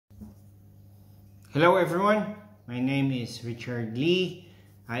Hello everyone, my name is Richard Lee.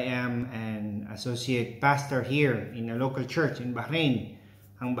 I am an associate pastor here in a local church in Bahrain.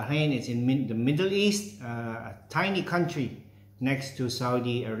 Ang Bahrain is in the Middle East, a tiny country next to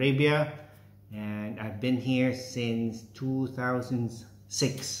Saudi Arabia, and I've been here since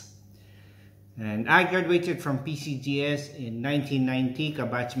 2006. And I graduated from PCGS in 1990.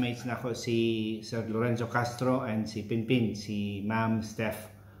 Kabatchmates na ko si Sir Lorenzo Castro and si Pinpin, si Ma'am Steph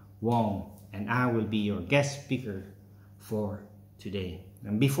Wong. And I will be your guest speaker for today.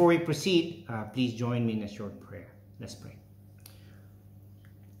 And before we proceed, please join me in a short prayer. Let's pray.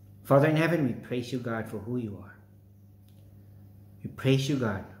 Father in heaven, we praise you, God, for who you are. We praise you,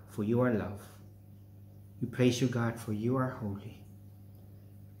 God, for you are love. We praise you, God, for you are holy.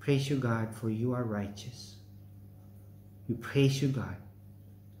 We praise you, God, for you are righteous. We praise you, God,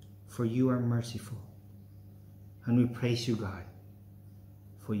 for you are merciful. And we praise you, God,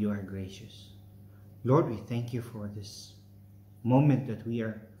 for you are gracious. Lord, we thank you for this moment that we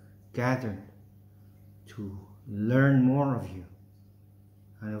are gathered to learn more of you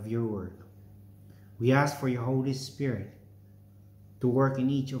and of your word. We ask for your Holy Spirit to work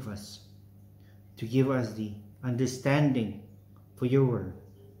in each of us, to give us the understanding for your word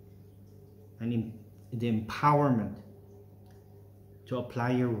and the empowerment to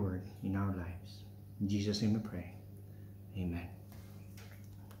apply your word in our lives. In Jesus' name we pray. Amen.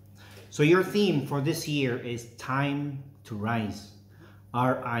 So your theme for this year is Time to Rise.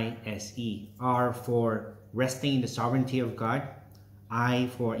 R-I-S-E. R for resting in the sovereignty of God. I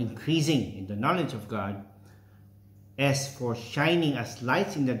for increasing in the knowledge of God. S for shining as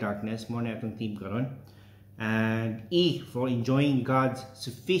lights in the darkness. Mo na itong theme karon. And E for enjoying God's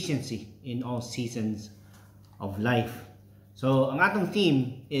sufficiency in all seasons of life. So ang atong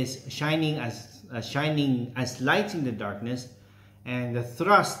theme is shining as lights in the darkness, and the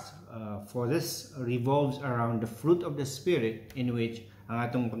thrust for this revolves around the fruit of the Spirit, in which ang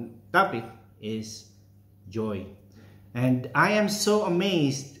atong topic is joy. And I am so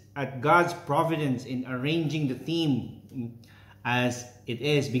amazed at God's providence in arranging the theme as it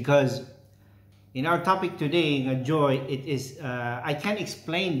is, because in our topic today, joy, it is I can't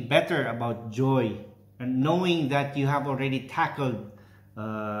explain better about joy, and knowing that you have already tackled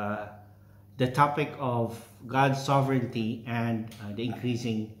the topic of God's sovereignty and the increase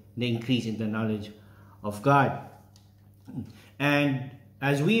in the knowledge of God. And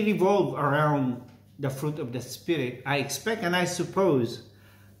as we revolve around the fruit of the Spirit, I expect and I suppose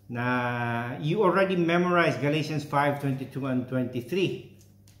na you already memorized Galatians 5:22 and 23,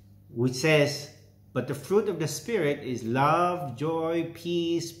 which says, "But the fruit of the Spirit is love, joy,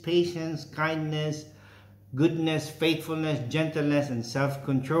 peace, patience, kindness, goodness, faithfulness, gentleness, and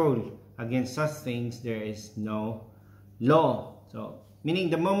self-control. Against such things there is no law." So, meaning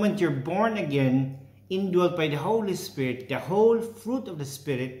the moment you're born again, indwelt by the Holy Spirit, the whole fruit of the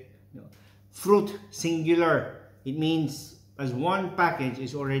Spirit, fruit singular, it means as one package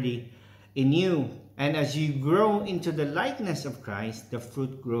is already in you. And as you grow into the likeness of Christ, the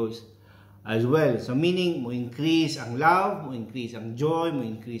fruit grows as well. So meaning, mo increase ang love, mo increase ang joy, mo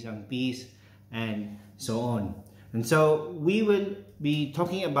increase ang peace, and so on. And so we will be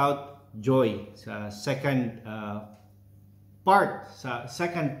talking about joy sa second part,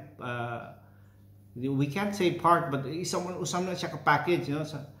 we can't say part, but usam na siya ka-package, you know,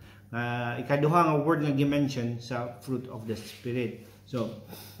 sa ikaduha nga word nga gi-mention sa fruit of the Spirit. So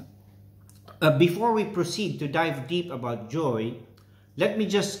before we proceed to dive deep about joy, let me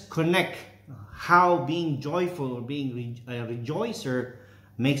just connect how being joyful or being a rejoicer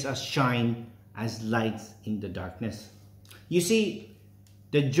makes us shine as lights in the darkness. You see,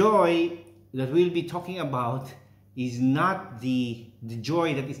 the joy that we'll be talking about is not the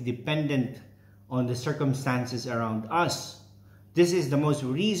joy that is dependent on the circumstances around us. This is the most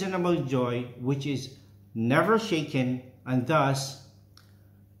reasonable joy, which is never shaken, and thus,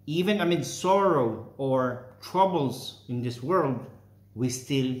 even amid sorrow or troubles in this world, we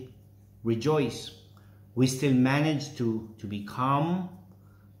still rejoice. We still manage to be calm,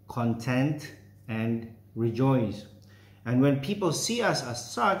 content, and rejoice. And when people see us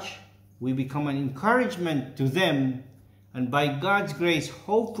as such, we become an encouragement to them, and by God's grace,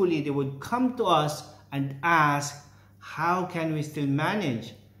 hopefully they would come to us and ask, how can we still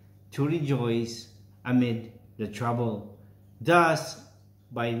manage to rejoice amid the trouble? Thus,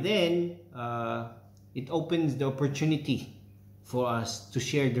 by then, it opens the opportunity for us to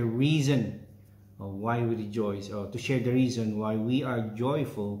share the reason of why we rejoice, or to share the reason why we are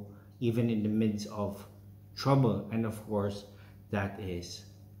joyful even in the midst of trouble. And of course, that is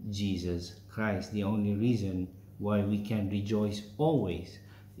Jesus Christ. The only reason why we can rejoice always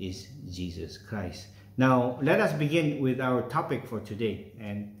is Jesus Christ. Now, let us begin with our topic for today,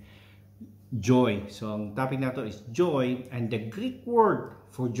 and joy. So, ang topic na to is joy, and the Greek word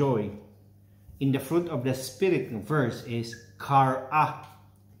for joy in the fruit of the Spirit verse is chara.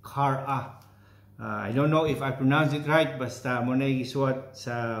 Chara. I don't know if I pronounced it right, basta mo na isuwat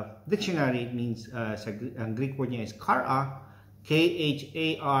sa dictionary, it means, ang Greek word niya is chara,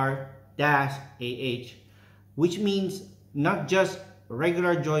 K-H-A-R-A-H, which means not just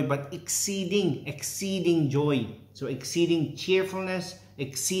regular joy, but exceeding joy. So exceeding cheerfulness,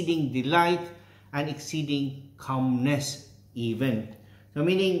 exceeding delight, and exceeding calmness even. So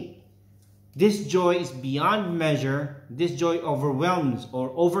meaning, this joy is beyond measure. This joy overwhelms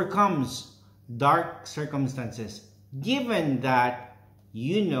or overcomes dark circumstances, given that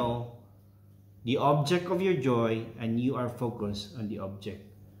you know the object of your joy and you are focused on the object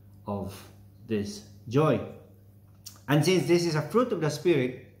of this joy. And since this is a fruit of the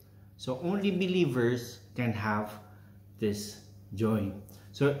Spirit, so only believers can have this joy.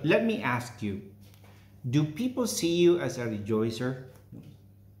 So let me ask you, do people see you as a rejoicer?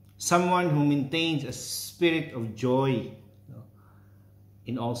 Someone who maintains a spirit of joy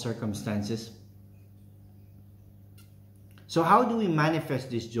in all circumstances? So how do we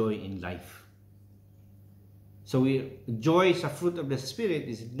manifest this joy in life? So joy is a fruit of the Spirit,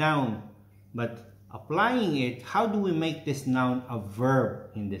 is a noun, but applying it, how do we make this noun a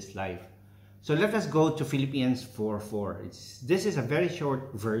verb in this life? So let us go to Philippians 4:4. This is a very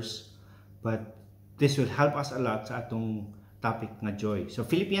short verse, but this will help us a lot sa atong topic na joy. So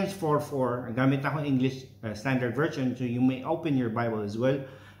Philippians 4:4, gamit ako English Standard Version, so you may open your Bible as well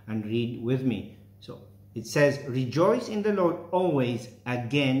and read with me. So it says, rejoice in the Lord always.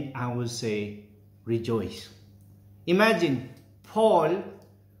 Again, I will say, rejoice. Imagine, Paul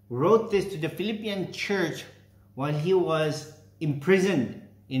wrote this to the Philippian church while he was imprisoned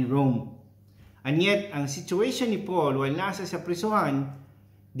in Rome. And yet, ang situation ni Paul while nasa sa prisuhan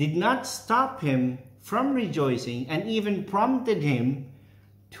did not stop him from rejoicing, and even prompted him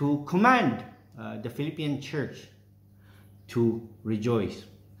to command the Philippian church to rejoice.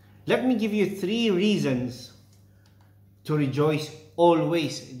 Let me give you 3 reasons to rejoice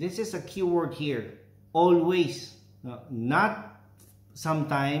always. This is a key word here. Always. Not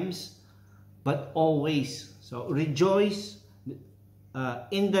sometimes, but always. So rejoice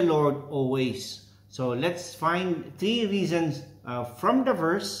in the Lord always. So let's find 3 reasons from the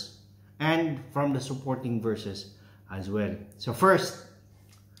verse and from the supporting verses as well. So first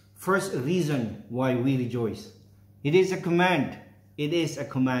reason why we rejoice. It is a command. It is a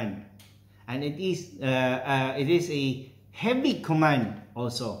command. And it is a heavy command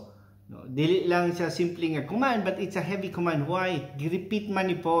also. No, dili lang siya simpleng a command, but it's a heavy command. Why? Repeat man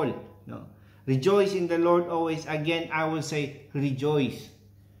ni Paul. No? Rejoice in the Lord always. Again, I will say, rejoice.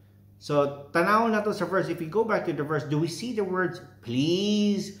 So, tanaw na to sa verse. If we go back to the verse, do we see the words,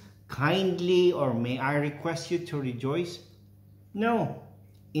 please, kindly, or may I request you to rejoice? No.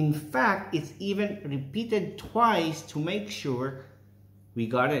 In fact, it's even repeated twice to make sure we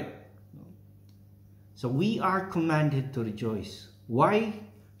got it. So we are commanded to rejoice. Why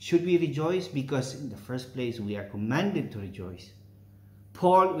should we rejoice? Because in the first place, we are commanded to rejoice.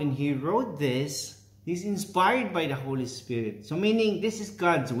 Paul, when he wrote this, he's inspired by the Holy Spirit. So meaning, this is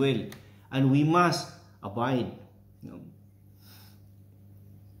God's will, and we must abide.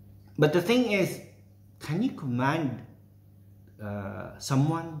 But the thing is, can you command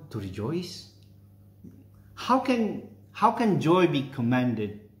someone to rejoice? How can joy be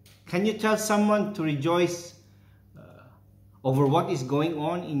commanded? Can you tell someone to rejoice over what is going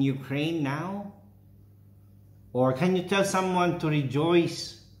on in Ukraine now? Or can you tell someone to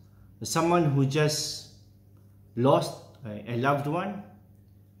rejoice, someone who just lost a loved one?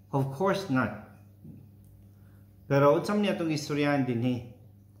 Of course not. Pero unsam niya itong istoryahan din eh.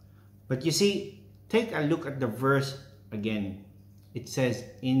 But you see, take a look at the verse again. It says,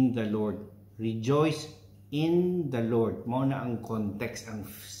 in the Lord. Rejoice in the Lord. Mao na ang context, ang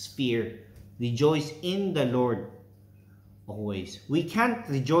sphere. Rejoice in the Lord always. We can't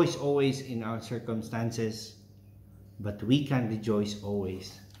rejoice always in our circumstances, but we can rejoice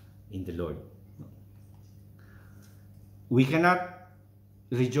always in the Lord. We cannot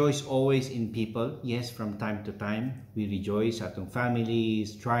rejoice always in people. Yes, from time to time, we rejoice at our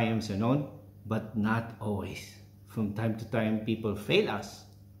families, triumphs and all, but not always. From time to time, people fail us.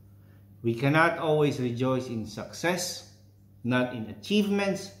 We cannot always rejoice in success, not in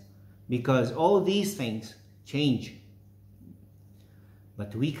achievements, because all these things change.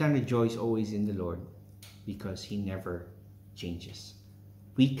 But we can rejoice always in the Lord because He never changes.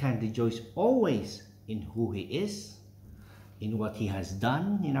 We can rejoice always in who He is, in what He has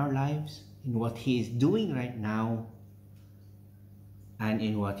done in our lives, in what He is doing right now, and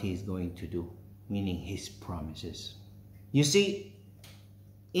in what He is going to do, meaning His promises. You see,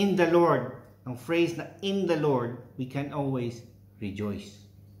 in the Lord, ang phrase na in the Lord, we can always rejoice.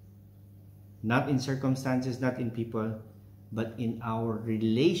 Not in circumstances, not in people, but in our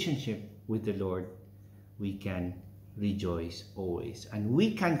relationship with the Lord, we can rejoice always. And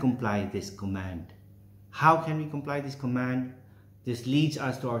we can comply this command. How can we comply this command? This leads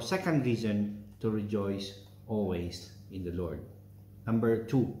us to our second reason to rejoice always in the Lord.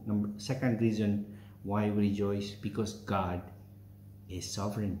 Second reason why we rejoice, because God is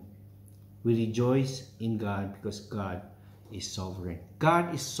sovereign. We rejoice in God because God is sovereign.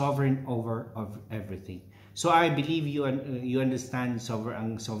 God is sovereign over everything. So I believe you understand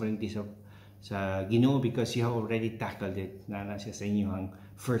ang sovereignty sa Ginoo, because you have already tackled it na nasa sa inyong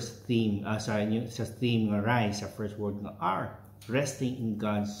first theme, sa theme nga rise, sa first word nga R, resting in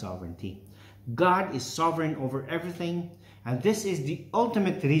God's sovereignty. God is sovereign over everything, and this is the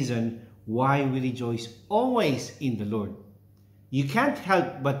ultimate reason why we rejoice always in the Lord. You can't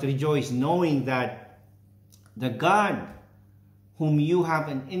help but rejoice knowing that the God whom you have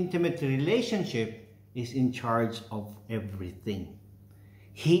an intimate relationship is in charge of everything.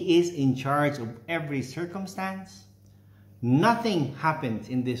 He is in charge of every circumstance. Nothing happens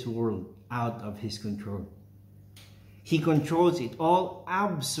in this world out of His control. He controls it all,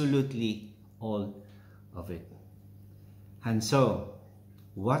 absolutely all of it. And so,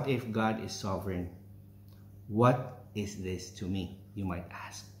 what if God is sovereign? What is this to me, you might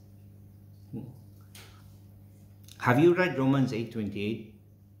ask? Have you read Romans 8:28?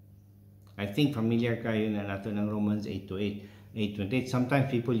 I think familiar kayo na nato ng Romans 8:28. Sometimes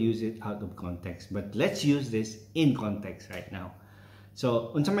people use it out of context, but let's use this in context right now.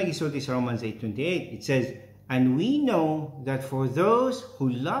 So, unsa may gisulti sa Romans 8:28, it says, "And we know that for those who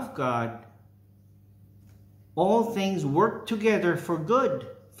love God, all things work together for good,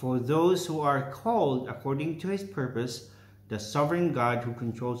 for those who are called according to His purpose. The sovereign God who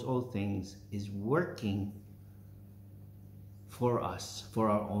controls all things is working for us, for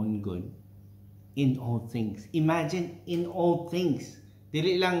our own good, in all things." Imagine, in all things.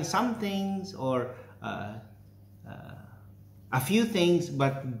 Dili lang some things or a few things,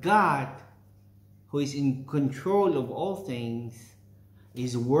 but God, who is in control of all things,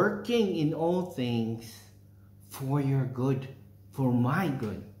 is working in all things for your good, for my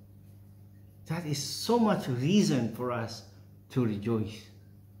good. That is so much reason for us to rejoice.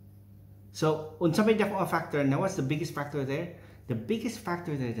 So, unsa may dako a factor? Now, what's the biggest factor there? The biggest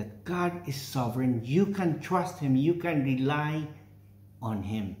factor there is that God is sovereign. You can trust Him. You can rely on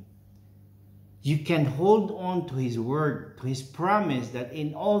Him. You can hold on to His word, to His promise that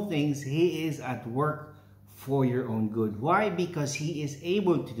in all things He is at work for your own good. Why? Because He is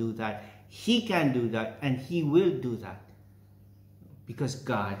able to do that. He can do that, and He will do that. Because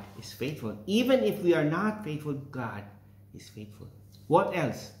God is faithful. Even if we are not faithful, God is faithful. What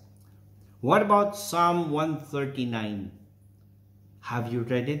else? What about Psalm 139? Have you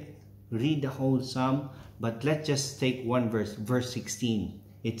read it? Read the whole Psalm, but let's just take one verse, verse 16.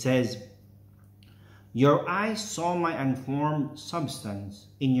 It says, "Your eyes saw my unformed substance,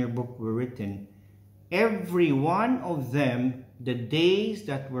 in your book were written, every one of them, the days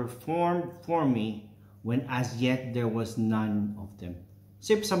that were formed for me, when as yet there was none of them."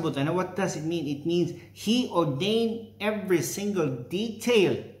 Now, what does it mean? It means He ordained every single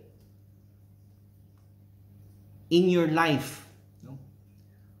detail in your life,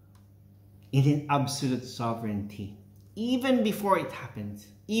 in His absolute sovereignty. Even before it happens,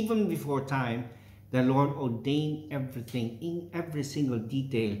 even before time, the Lord ordained everything, in every single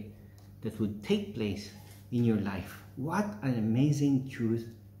detail that would take place in your life. What an amazing truth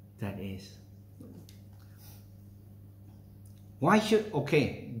that is. Why should,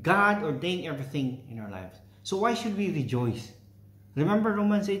 God ordained everything in our lives. So why should we rejoice? Remember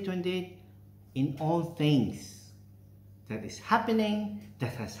Romans 8:28? In all things that is happening,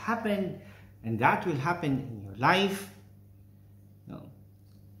 that has happened, and that will happen in your life,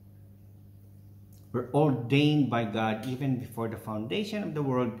 we're ordained by God even before the foundation of the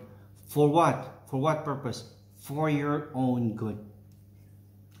world. For what? For what purpose? For your own good.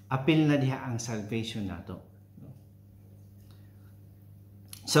 Apil na diha ang salvation nato.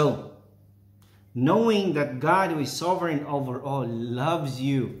 So, knowing that God, who is sovereign over all, loves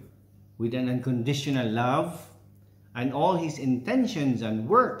you with an unconditional love, and all His intentions and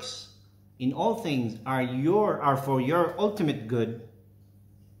works in all things are for your ultimate good,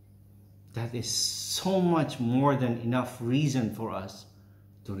 that is so much more than enough reason for us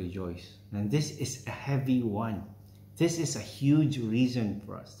to rejoice. And this is a heavy one. This is a huge reason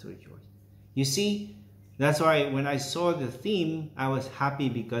for us to rejoice. You see, that's why when I saw the theme, I was happy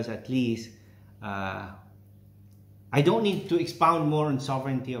because at least I don't need to expound more on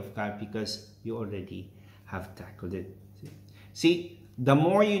sovereignty of God because you already have tackled it. See, the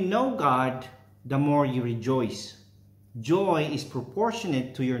more you know God, the more you rejoice. Joy is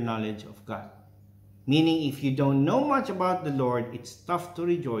proportionate to your knowledge of God. Meaning, if you don't know much about the Lord, it's tough to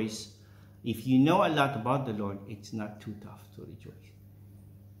rejoice. If you know a lot about the Lord, it's not too tough to rejoice.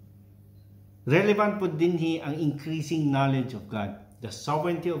 Relevant po din ang increasing knowledge of God. The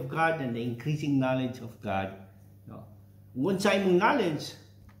sovereignty of God and the increasing knowledge of God. Once sa imong knowledge,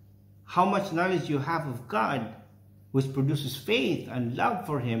 how much knowledge you have of God, which produces faith and love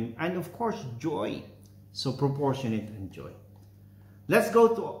for Him, and of course, joy. So proportionate and joy. Let's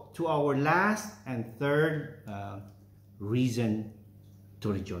go to our last and third reason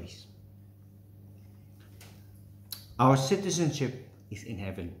to rejoice. Our citizenship is in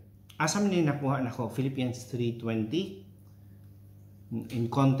heaven. Asa man nakuha nako Philippians 3:20.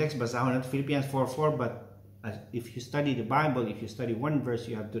 In context, basahon natin Philippians 4:4, but if you study the Bible, if you study one verse,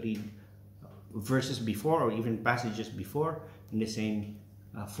 you have to read verses before or even passages before in the same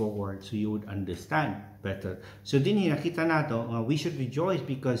forward, so you would understand better. So din nakita nato, we should rejoice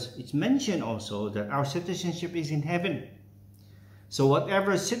because it's mentioned also that our citizenship is in heaven. So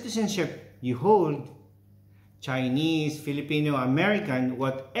whatever citizenship you hold, Chinese, Filipino, American,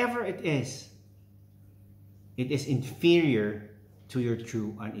 whatever it is inferior to your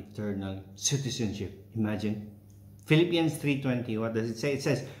true and eternal citizenship. Imagine. Philippians 3:20, what does it say? It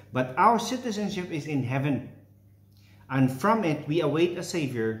says, but our citizenship is in heaven, and from it we await a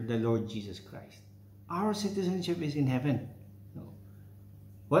Savior, the Lord Jesus Christ. Our citizenship is in heaven.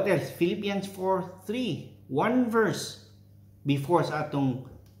 What else? Philippians 4:3, one verse before sa atong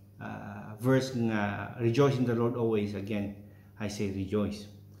verse na rejoice in the Lord always. Again, I say rejoice.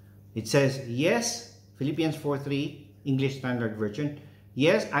 It says, yes, Philippians 4:3, English Standard Version.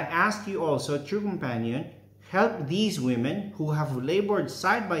 Yes, I ask you also, true companion, help these women who have labored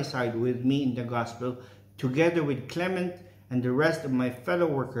side by side with me in the gospel, together with Clement and the rest of my fellow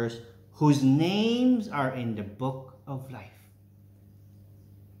workers, whose names are in the book of life.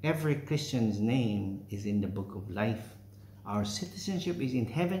 Every Christian's name is in the book of life. Our citizenship is in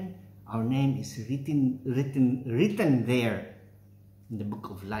heaven. Our name is written there in the book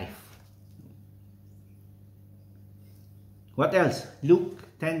of life. What else? Luke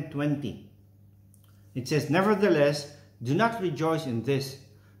 10:20. It says, nevertheless, do not rejoice in this,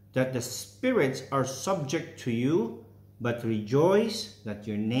 that the spirits are subject to you, but rejoice that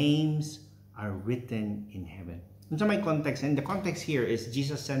your names are written in heaven. So my context, and the context here is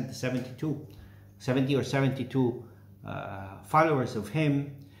Jesus sent the 70 or 72 followers of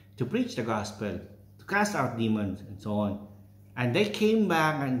Him to preach the gospel, to cast out demons, and so on. And they came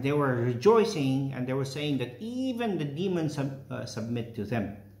back and they were rejoicing, and they were saying that even the demons submit to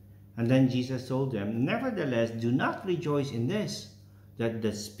them. And then Jesus told them, nevertheless, do not rejoice in this, that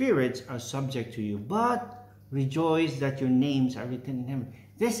the spirits are subject to you, but rejoice that your names are written in heaven.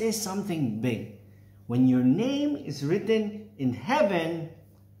 This is something big. When your name is written in heaven,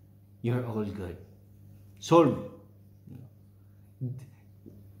 you're all good. Solved.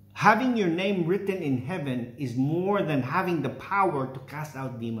 Having your name written in heaven is more than having the power to cast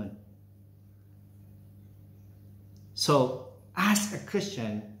out demons. So, as a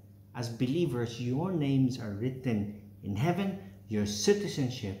Christian, as believers, your names are written in heaven. Your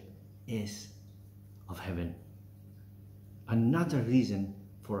citizenship is of heaven. Another reason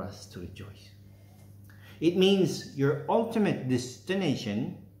for us to rejoice. It means your ultimate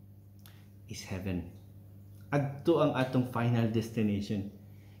destination is heaven. Adto ang atong final destination.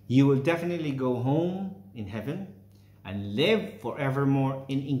 You will definitely go home in heaven and live forevermore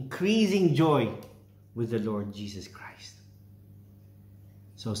in increasing joy with the Lord Jesus Christ.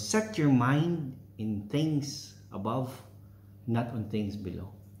 So set your mind in things above, not on things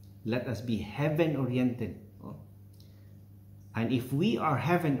below. Let us be heaven-oriented. And if we are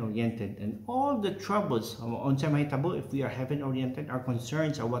heaven-oriented, and all the troubles, if we are heaven-oriented, our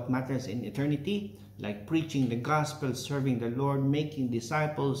concerns are what matters in eternity, like preaching the gospel, serving the Lord, making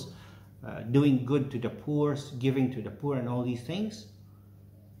disciples, doing good to the poor, giving to the poor, and all these things,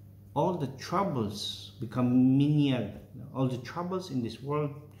 all the troubles become menial. All the troubles in this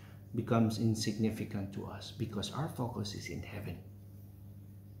world becomes insignificant to us because our focus is in heaven.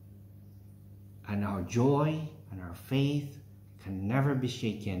 And our joy and our faith can never be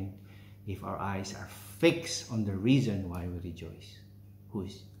shaken if our eyes are fixed on the reason why we rejoice. Who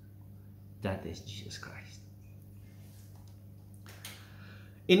is? That is Jesus Christ.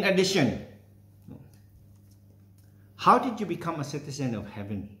 In addition, How did you become a citizen of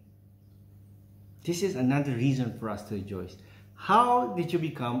heaven? This is another reason for us to rejoice. How did you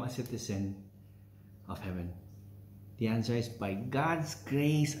become a citizen of heaven? The answer is by God's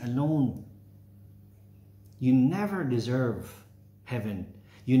grace alone. You never deserve heaven.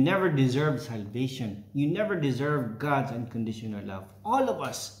 You never deserve salvation. You never deserve God's unconditional love. All of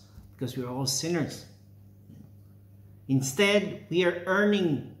us, because we're all sinners. Instead, we were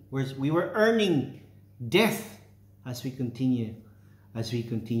earning death as we continue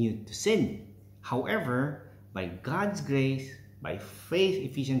to sin. However, by God's grace, by faith,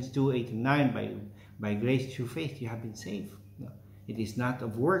 Ephesians 2:8-9, by grace through faith, you have been saved. It is not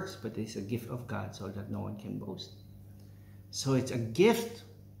of works, but it is a gift of God, so that no one can boast. So it's a gift.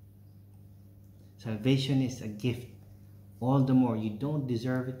 Salvation is a gift. All the more, you don't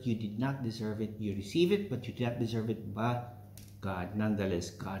deserve it, you did not deserve it, you receive it, but you did not deserve it, but God, nonetheless,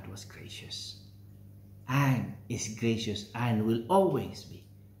 God was gracious and is gracious and will always be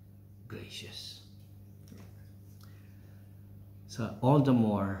gracious. So all the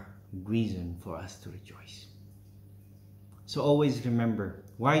more reason for us to rejoice. So always remember,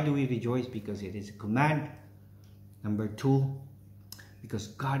 why do we rejoice? Because it is a command. Number 2, because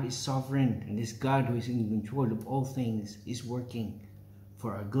God is sovereign, and this God who is in control of all things is working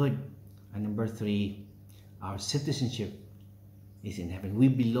for our good. And number 3, our citizenship is in heaven. We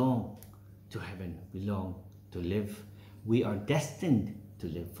belong to heaven, belong to live. We are destined to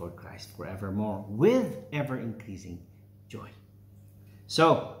live for Christ forevermore with ever-increasing joy.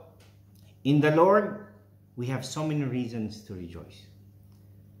 So, in the Lord, we have so many reasons to rejoice.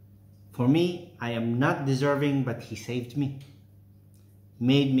 For me, I am not deserving, but He saved me,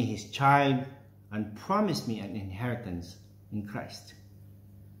 made me His child, and promised me an inheritance in Christ.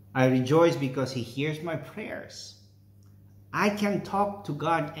 I rejoice because He hears my prayers. I can talk to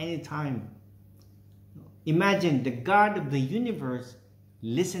God anytime. Imagine the God of the universe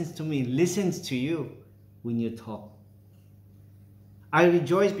listens to me, listens to you when you talk. I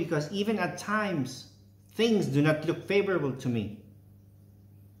rejoice because even at times, things do not look favorable to me.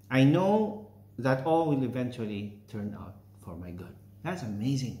 I know that all will eventually turn out for my good. That's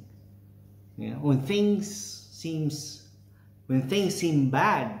amazing. You know, when things seem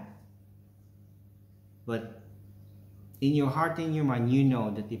bad, but in your heart and your mind, you know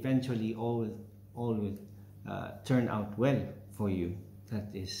that eventually all will turn out well for you. That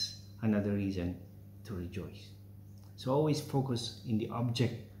is another reason to rejoice. So always focus in the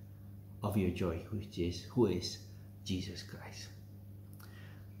object of your joy, who is Jesus Christ.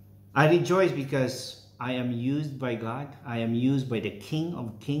 I rejoice because I am used by God. I am used by the King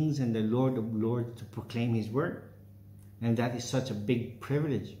of Kings and the Lord of Lords to proclaim His word. And that is such a big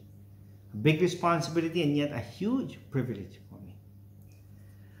privilege, a big responsibility, and yet a huge privilege for me.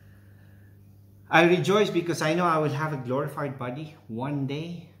 I rejoice because I know I will have a glorified body one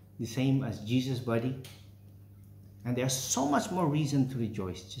day, the same as Jesus' body. And there's so much more reason to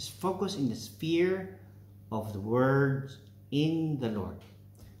rejoice. Just focus in the sphere of the words in the Lord.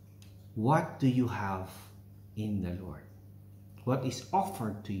 What do you have in the Lord? What is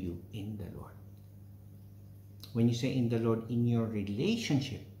offered to you in the Lord? When you say in the Lord, in your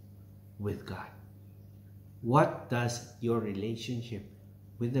relationship with God. What does your relationship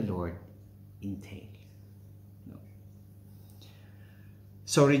with the Lord entail? No.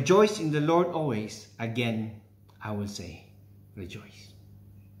 So rejoice in the Lord always. Again, I will say, rejoice.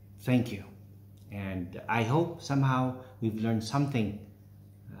 Thank you. And I hope somehow we've learned something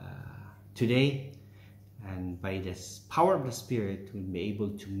today. And by the power of the Spirit, we'll be able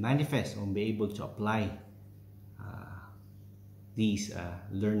to manifest or be able to apply these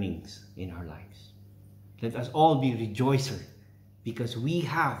learnings in our lives. Let us all be rejoicers because we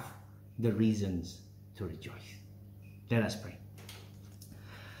have the reasons to rejoice. Let us pray.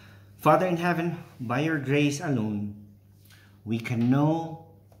 Father in heaven, by your grace alone, we can know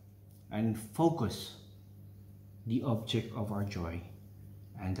and focus the object of our joy,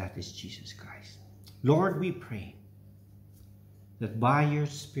 and that is Jesus Christ. Lord, we pray that by your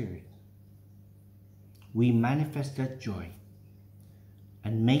Spirit, we manifest that joy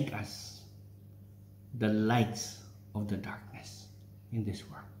and make us the lights of the darkness in this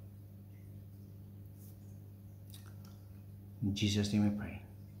world. In Jesus' name we pray.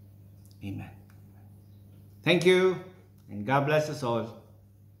 Amen. Thank you, and God bless us all.